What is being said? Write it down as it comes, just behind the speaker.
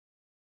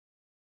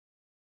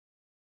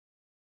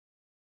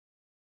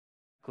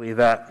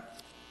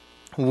that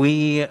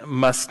we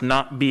must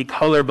not be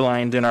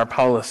colorblind in our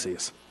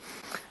policies,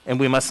 and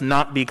we must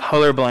not be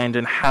colorblind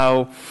in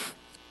how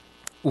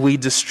we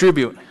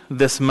distribute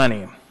this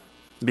money.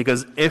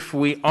 Because if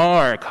we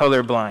are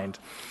colorblind,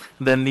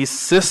 then these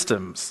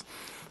systems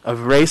of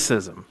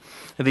racism,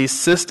 these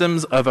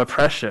systems of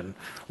oppression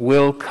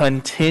will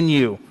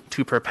continue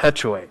to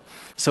perpetuate.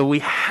 So we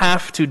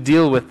have to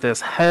deal with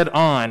this head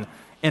on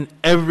in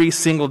every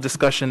single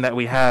discussion that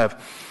we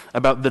have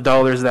about the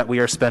dollars that we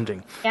are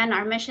spending. Again,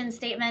 our mission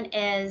statement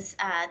is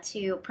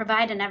to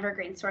provide an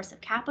evergreen source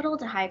of capital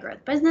to high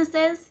growth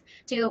businesses,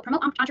 to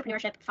promote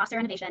entrepreneurship, foster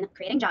innovation,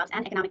 creating jobs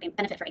and economic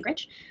benefit for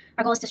Anchorage.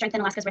 Our goal is to strengthen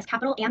Alaska's risk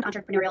capital and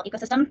entrepreneurial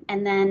ecosystem,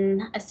 and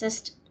then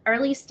assist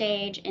early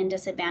stage and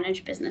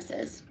disadvantaged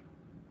businesses.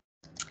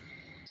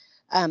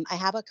 I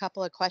have a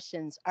couple of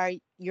questions.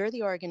 You're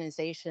the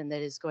organization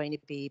that is going to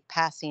be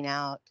passing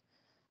out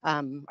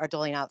or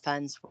doling out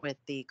funds with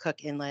the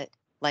Cook Inlet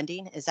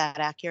lending. Is that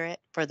accurate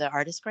for the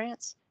artist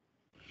grants?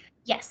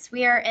 Yes,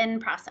 we are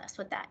in process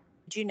with that.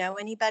 Do you know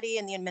anybody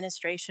in the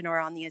administration or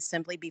on the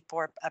assembly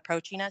before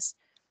approaching us?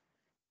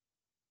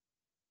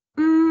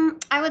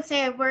 I would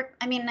say I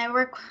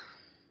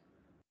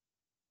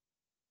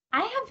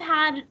have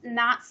had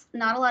not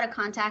a lot of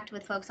contact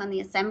with folks on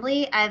the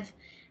assembly. I've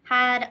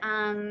had,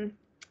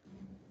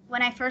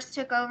 when I first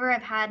took over,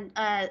 I've had,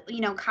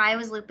 Kai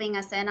was looping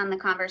us in on the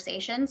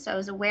conversation, so I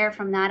was aware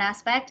from that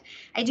aspect.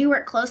 I do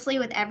work closely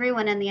with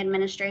everyone in the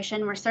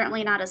administration. We're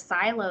certainly not a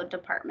siloed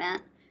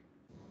department.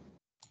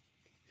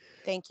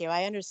 Thank you.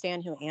 I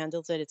understand who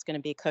handles it. It's going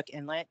to be Cook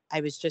Inlet.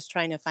 I was just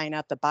trying to find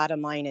out. The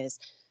bottom line is,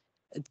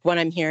 what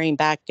I'm hearing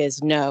back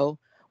is no,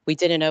 we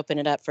didn't open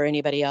it up for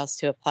anybody else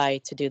to apply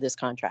to do this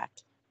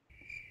contract.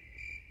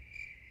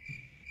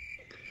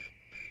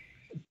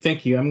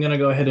 Thank you. I'm going to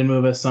go ahead and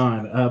move us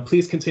on.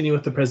 Please continue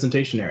with the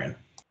presentation, Erin.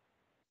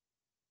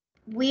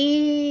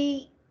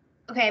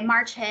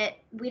 March hit.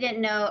 We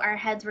didn't know, our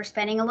heads were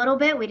spinning a little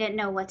bit. We didn't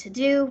know what to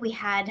do. We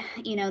had,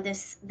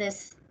 this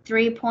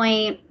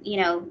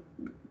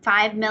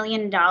 $3.5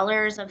 million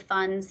of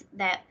funds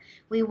that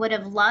we would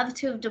have loved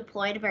to have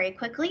deployed very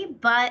quickly,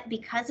 but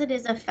because it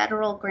is a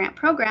federal grant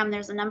program,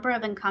 there's a number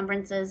of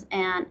encumbrances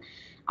and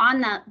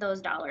on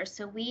those dollars.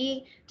 So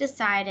we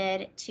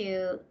decided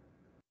to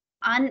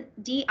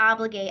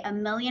de-obligate $1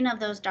 million of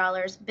those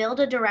dollars, build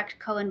a direct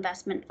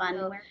co-investment fund.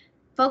 So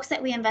folks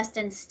that we invest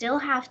in still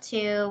have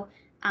to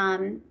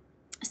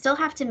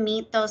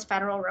meet those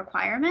federal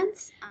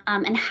requirements.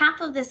 And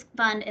half of this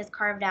fund is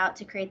carved out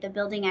to create the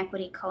Building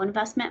Equity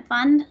Co-Investment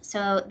Fund.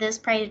 So this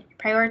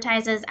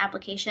prioritizes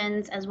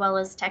applications as well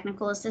as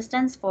technical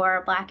assistance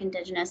for Black,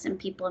 Indigenous, and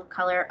people of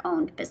color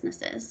owned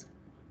businesses.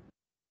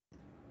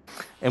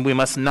 And we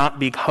must not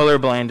be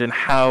colorblind in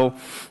how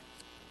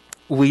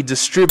we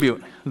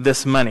distribute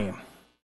this money.